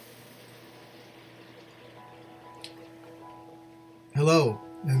Hello,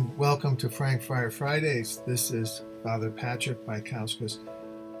 and welcome to Frank Friar Fridays. This is Father Patrick Baikauskas,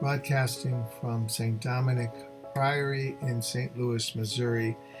 broadcasting from St. Dominic Priory in St. Louis,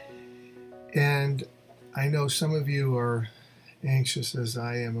 Missouri. And I know some of you are anxious, as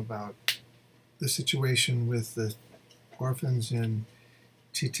I am, about the situation with the orphans in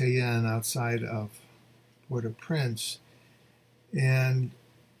Titayen outside of Port-au-Prince. And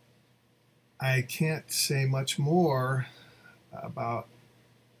I can't say much more about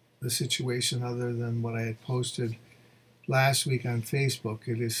the situation other than what I had posted last week on Facebook.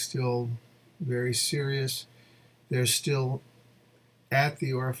 It is still very serious. They're still at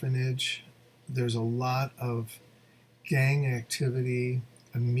the orphanage. There's a lot of gang activity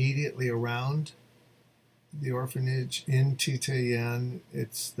immediately around the orphanage in Titayen.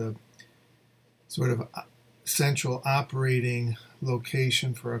 It's the sort of central operating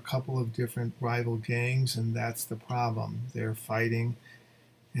location for a couple of different rival gangs, and that's the problem. They're fighting,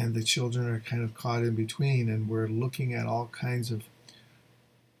 and the children are kind of caught in between, and we're looking at all kinds of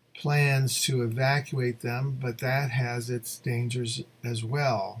plans to evacuate them, but that has its dangers as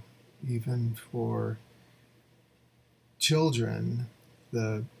well. Even for children,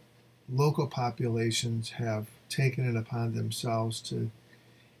 the local populations have taken it upon themselves to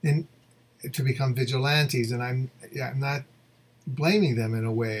become vigilantes, and I'm not blaming them in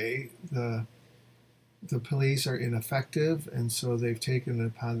a way. The police are ineffective, and so they've taken it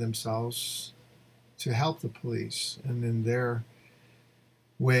upon themselves to help the police. And in their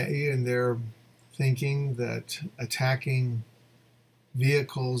way, in their thinking, that attacking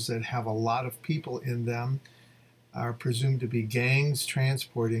vehicles that have a lot of people in them are presumed to be gangs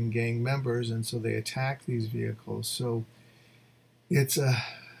transporting gang members, and so they attack these vehicles. So it's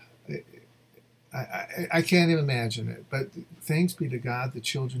I can't even imagine it, but thanks be to God, the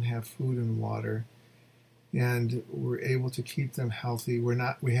children have food and water, and we're able to keep them healthy.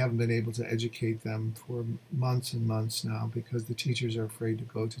 We haven't been able to educate them for months and months now because the teachers are afraid to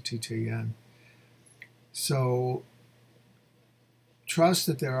go to Titayen. So trust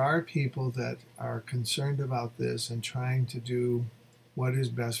that there are people that are concerned about this and trying to do what is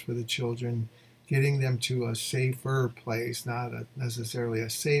best for the children, getting them to a safer place, not necessarily a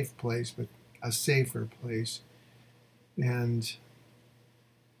safe place, but a safer place. And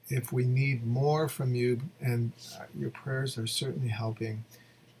if we need more from you, and your prayers are certainly helping,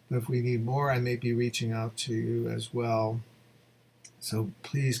 but if we need more, I may be reaching out to you as well. So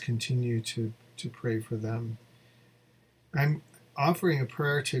please continue to pray for them. I'm offering a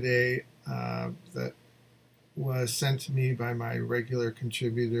prayer today that was sent to me by my regular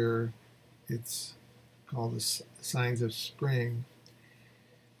contributor. It's called the Signs of Spring.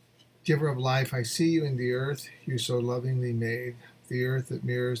 Giver of life, I see you in the earth you so lovingly made, the earth that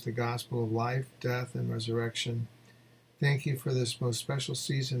mirrors the gospel of life, death, and resurrection. Thank you for this most special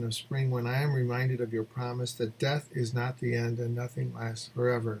season of spring when I am reminded of your promise that death is not the end and nothing lasts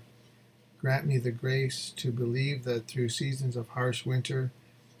forever. Grant me the grace to believe that through seasons of harsh winter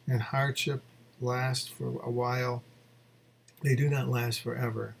and hardship last for a while, they do not last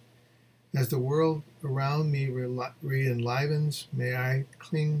forever. As the world around me re-enlivens, may I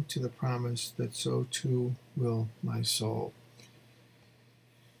cling to the promise that so too will my soul.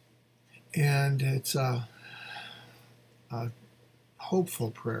 And it's a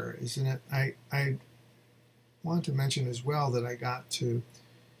hopeful prayer, isn't it? I want to mention as well that I got to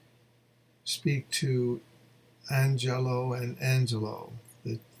speak to Angelo and Angelo,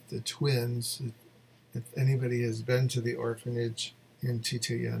 the twins. If anybody has been to the orphanage in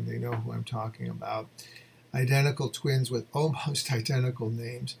Titayen, they know who I'm talking about. Identical twins with almost identical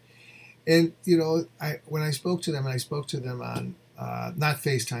names. And, when I spoke to them, and I spoke to them on, not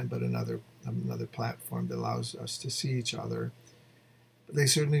FaceTime, but another platform that allows us to see each other. They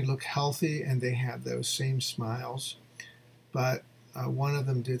certainly look healthy, and they have those same smiles. But one of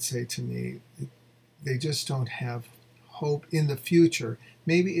them did say to me, they just don't have hope in the future.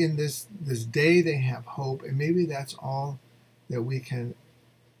 Maybe in this day they have hope, and maybe that's all that we can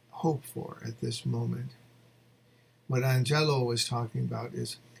hope for at this moment. What Angelo was talking about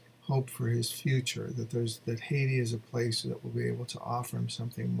is hope for his future, that Haiti is a place that will be able to offer him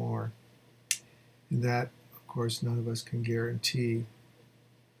something more. And that, of course, none of us can guarantee.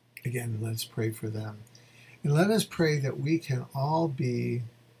 Again, let's pray for them. And let us pray that we can all be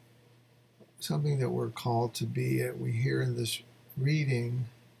something that we're called to be. We hear in this reading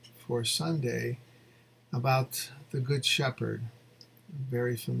for Sunday about the Good Shepherd, a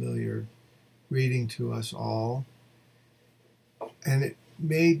very familiar reading to us all. And it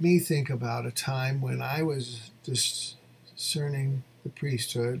made me think about a time when I was discerning the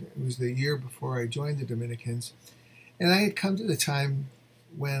priesthood. It was the year before I joined the Dominicans. And I had come to the time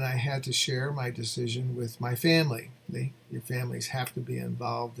when I had to share my decision with my family. Your families have to be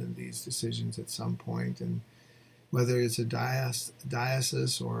involved in these decisions at some point, and whether it's a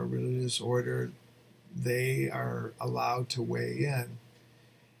diocese or a religious order, they are allowed to weigh in.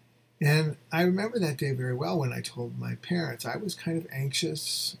 And I remember that day very well when I told my parents. I was kind of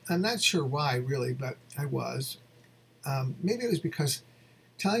anxious. I'm not sure why, really, but I was. Maybe it was because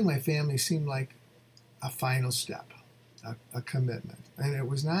telling my family seemed like a final step, a commitment. And it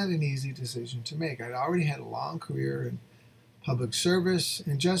was not an easy decision to make. I'd already had a long career in public service,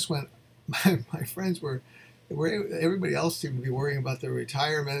 and just when my friends were, everybody else seemed to be worrying about their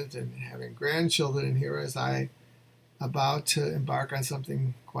retirement and having grandchildren, and here was I about to embark on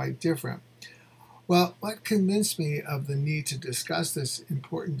something quite different. Well, what convinced me of the need to discuss this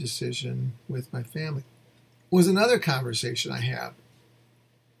important decision with my family was another conversation I have.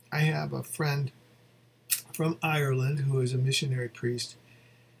 I have a friend from Ireland who is a missionary priest.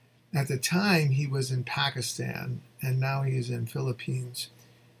 At the time, he was in Pakistan, and now he is in Philippines.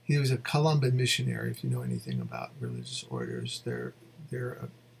 He was a Columban missionary, if you know anything about religious orders. They're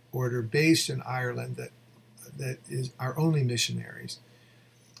an order based in Ireland that are only missionaries.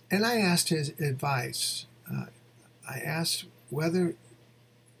 And I asked his advice. I asked whether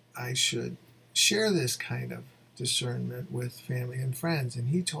I should share this kind of discernment with family and friends. And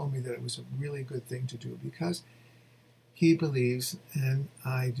he told me that it was a really good thing to do because he believes, and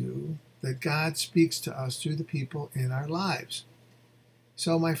I do, that God speaks to us through the people in our lives.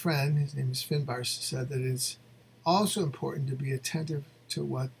 So my friend, his name is Finbar, said that it's also important to be attentive to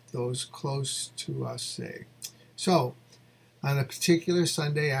what those close to us say. So on a particular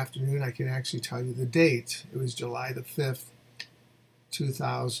Sunday afternoon, I can actually tell you the date. It was July the 5th,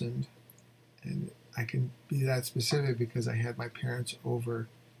 2000. And I can be that specific because I had my parents over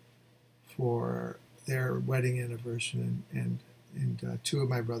for their wedding anniversary, and two of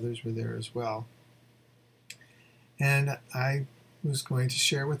my brothers were there as well. And I was going to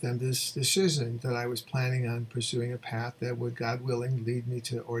share with them this decision that I was planning on pursuing a path that would, God willing, lead me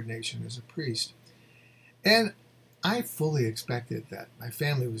to ordination as a priest. And I fully expected that my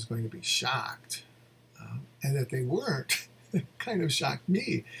family was going to be shocked, and that they weren't. It kind of shocked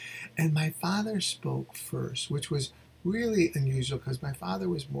me. And my father spoke first, which was really unusual because my father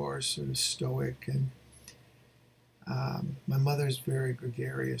was more sort of stoic, and my mother's very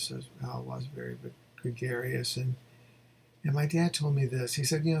gregarious as well, was very gregarious. And my dad told me this. He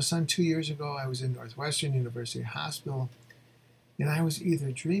said, son, 2 years ago I was in Northwestern University Hospital, and I was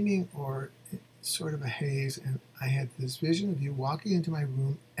either dreaming or sort of a haze, and I had this vision of you walking into my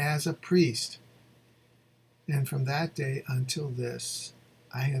room as a priest. And from that day until this,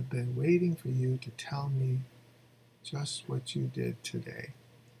 I have been waiting for you to tell me just what you did today.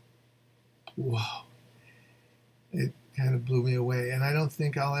 Whoa. It kind of blew me away, and I don't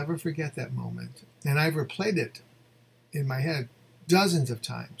think I'll ever forget that moment. And I've replayed it in my head dozens of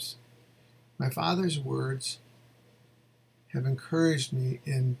times. My father's words have encouraged me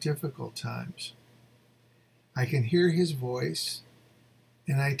in difficult times. I can hear his voice,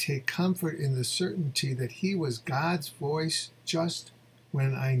 and I take comfort in the certainty that he was God's voice just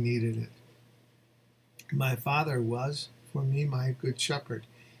when I needed it. My father was, for me, my good shepherd.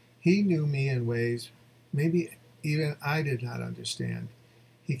 He knew me in ways maybe even I did not understand.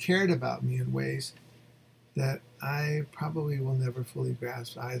 He cared about me in ways that I probably will never fully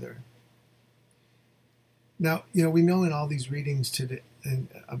grasp either. Now, we know in all these readings today and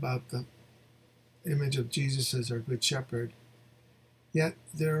about the image of Jesus as our good shepherd, yet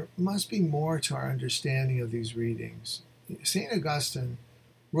there must be more to our understanding of these readings. St. Augustine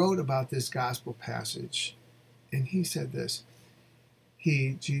wrote about this gospel passage, and he said this: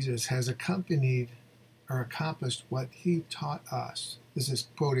 He, Jesus, has accompanied or accomplished what he taught us. This is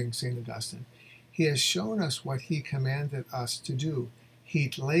quoting St. Augustine. He has shown us what he commanded us to do. He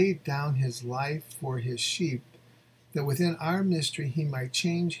laid down his life for his sheep, that within our mystery he might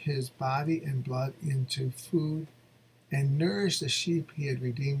change his body and blood into food and nourish the sheep he had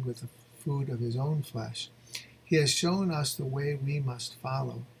redeemed with the food of his own flesh. He has shown us the way we must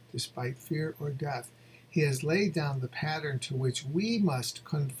follow, despite fear or death. He has laid down the pattern to which we must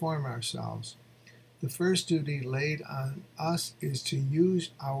conform ourselves. The first duty laid on us is to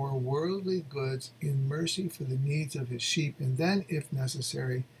use our worldly goods in mercy for the needs of his sheep, and then, if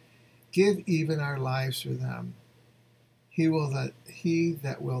necessary, give even our lives for them. He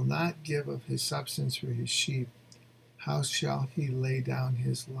that will not give of his substance for his sheep, how shall he lay down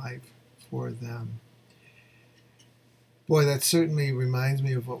his life for them? Boy, that certainly reminds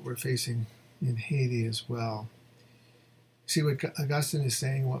me of what we're facing in Haiti as well. See, what Augustine is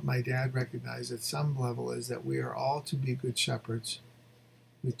saying, what my dad recognized at some level, is that we are all to be good shepherds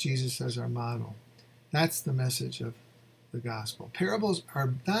with Jesus as our model. That's the message of the gospel. Parables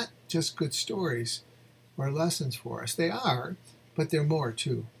are not just good stories or lessons for us. They are, but they're more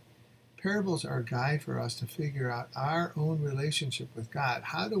too. Parables are a guide for us to figure out our own relationship with God.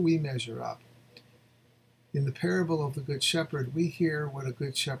 How do we measure up? In the parable of the Good Shepherd, we hear what a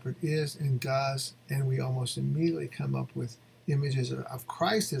good shepherd is and does, and we almost immediately come up with images of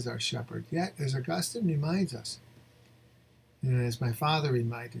Christ as our shepherd. Yet, as Augustine reminds us, and as my father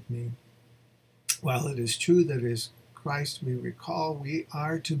reminded me, while it is true that it is Christ we recall, we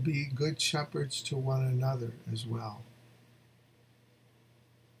are to be good shepherds to one another as well.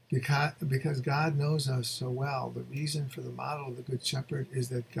 Because God knows us so well, the reason for the model of the Good Shepherd is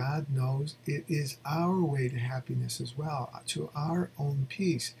that God knows it is our way to happiness as well, to our own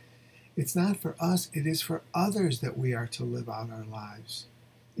peace. It's not for us, it is for others that we are to live out our lives,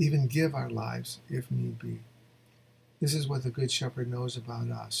 even give our lives if need be. This is what the Good Shepherd knows about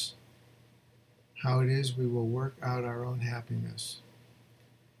us, how it is we will work out our own happiness.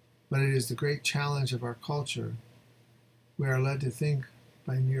 But it is the great challenge of our culture. We are led to think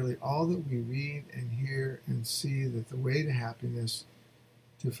by nearly all that we read and hear and see that the way to happiness,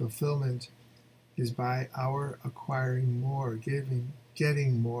 to fulfillment, is by our acquiring more,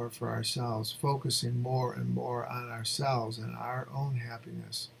 getting more for ourselves, focusing more and more on ourselves and our own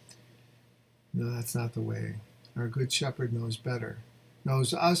happiness. No, that's not the way. Our Good Shepherd knows better,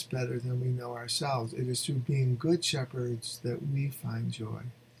 knows us better than we know ourselves. It is through being good shepherds that we find joy.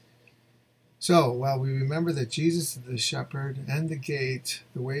 So, while we remember that Jesus is the shepherd and the gate,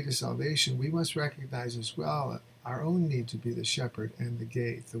 the way to salvation, we must recognize as well our own need to be the shepherd and the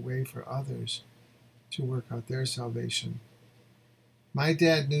gate, the way for others to work out their salvation. My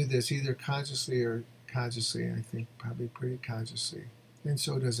dad knew this either consciously or consciously, and I think probably pretty consciously, and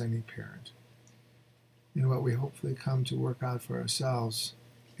so does any parent. And what we hopefully come to work out for ourselves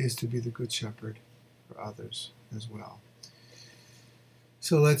is to be the good shepherd for others as well.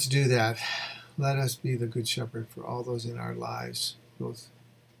 So let's do that. Let us be the good shepherd for all those in our lives, both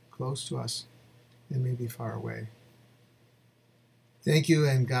close to us and maybe far away. Thank you,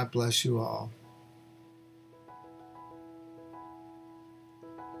 and God bless you all.